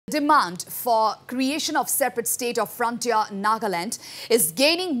Demand for creation of separate state of Frontier Nagaland is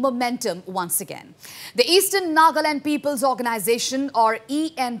gaining momentum once again. The Eastern Nagaland Peoples Organisation, or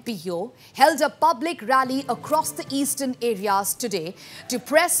ENPO, held a public rally across the eastern areas today to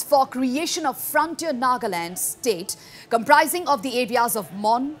press for creation of Frontier Nagaland state comprising of the areas of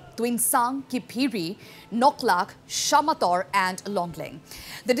Mon, Tuensang, Kiphire, Noklak, Shamator and Longleng.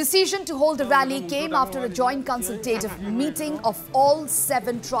 The decision to hold the rally came after a joint consultative meeting of all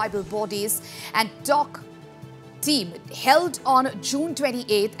 7 tribal bodies and talk team held on June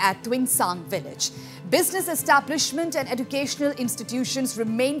 28th at Tuensang village. Business establishment and educational institutions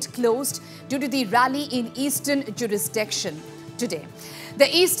remained closed due to the rally in eastern jurisdiction today. The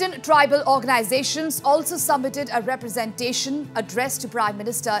Eastern tribal organizations also submitted a representation addressed to Prime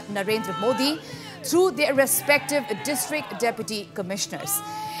Minister Narendra Modi through their respective district deputy commissioners.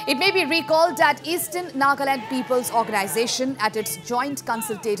 It may be recalled that Eastern Nagaland Peoples Organisation at its joint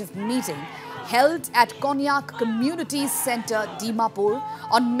consultative meeting held at Konyak Community Centre, Dimapur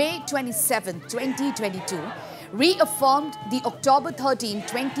on May 27, 2022, reaffirmed the October 13,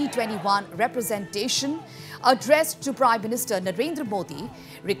 2021 representation addressed to Prime Minister Narendra Modi,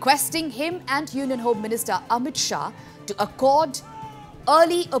 requesting him and Union Home Minister Amit Shah to accord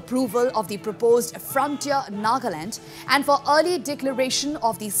early approval of the proposed Frontier Nagaland and for early declaration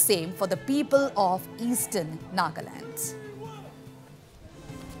of the same for the people of Eastern Nagaland.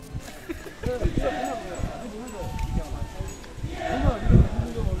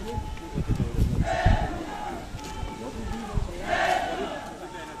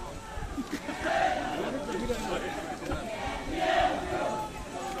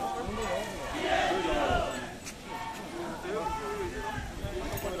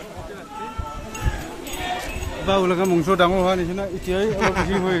 Bao là cái mùng số đắng hoa này chứ nó ít chế ở cái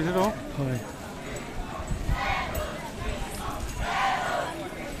gì vậy chứ đó.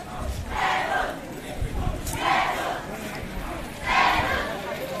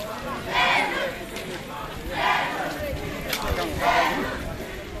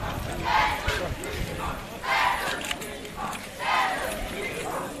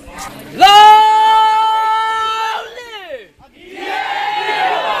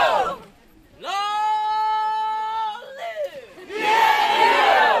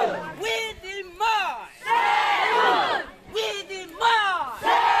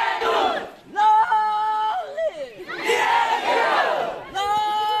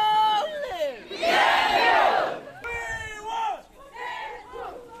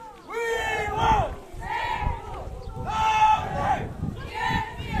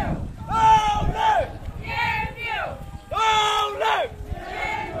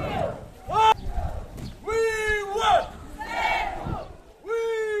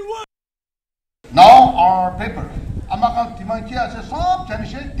 Now our paper. Amakan Timankia says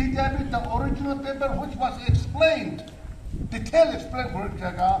the original paper which was explained, detailed explained for it,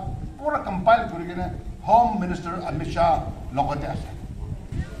 pura compiled for Home Minister Amit Shah Lokote.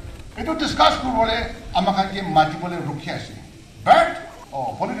 It will discuss Kurole Amakan ki Majibole Rukiasi. But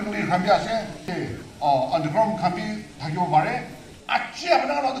politically Rambiase, underground Kambi Tagio Achi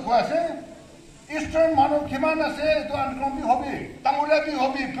Abana the Kwase, Eastern Manu Kimana say to underground hobby, Tamulabi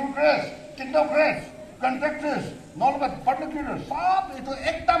hobby, progress. Technocrats, contractors, non-but particulars, सब ये तो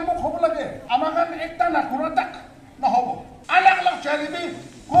एक time को खोल लगे, अमागन एक time ना खुरा तक ना होगा। अलग-अलग चैनल भी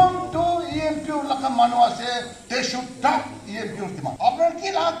कौन तो ENPO लगा मानवा से they should talk ENPO इस्तेमाल। अपने की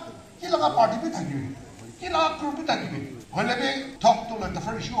लगा पार्टी भी थकी हुई, की लगा ग्रुप भी थकी हुई। होले भी talk to the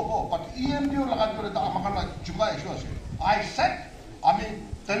different issue हो, but ENPO लगा तो लेता अमागन ला चुका issue से। I said, आमी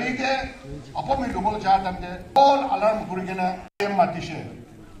तरीके अपन में लोगों चाहते हैं all alarm कुरिके ना M मातिशे।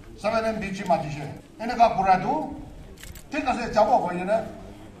 Seven beach matishe. In a capurado, take us a jabo for you,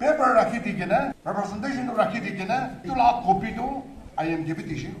 paper rakitikina, representation to rakitikina, to la copito, I am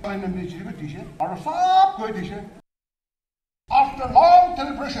deputation, I am deputation, or some coedition. After long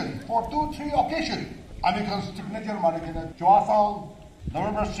deliberation for 2-3 occasions, American signature Marikina, Joasal,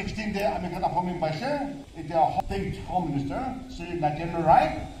 November 16th day, American appointment by Share, it's a state home minister, say National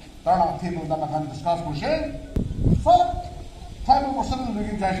right, turn out table that I can discuss with Share. So, tribal person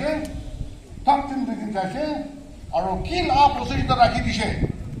looking at talk to looking at or kill our position to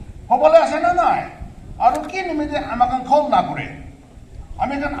Rakidishe. Hobola Senana, or kill him with the American call Nagure.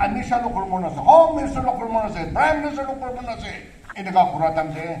 American Anisha local monas, Home Minister local monas, Prime Minister local monas, in the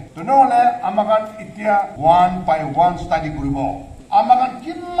Gakuratam, to know American Itia 1 by 1 study Guribo. American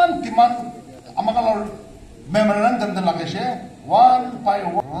Kiman Timan, American memorandum the Lakashe, 1 by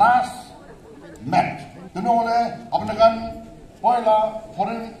 1 last met. To know American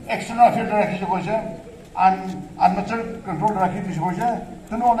foreign external affairs direction and administrative control direction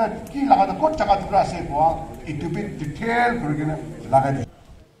그놈의 기 나가도 곧 자가 들어가서 뭐 이투비 디테일 그러기는 나가야.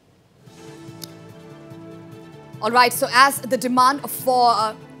 All right, so as the demand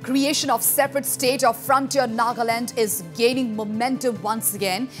for creation of separate state of Frontier Nagaland is gaining momentum once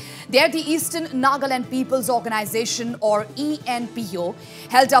again, there the Eastern Nagaland Peoples Organisation or ENPO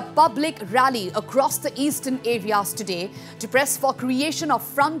held a public rally across the eastern areas today to press for creation of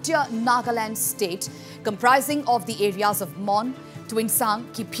Frontier Nagaland state comprising of the areas of Mon, Tuensang,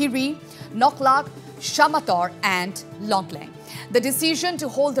 Kiphire, Noklak, Shamator and Longleng. The decision to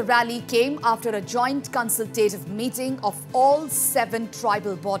hold the rally came after a joint consultative meeting of all 7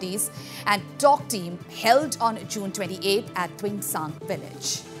 tribal bodies and talk team held on June 28 at Tuensang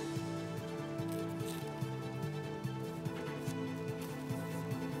village.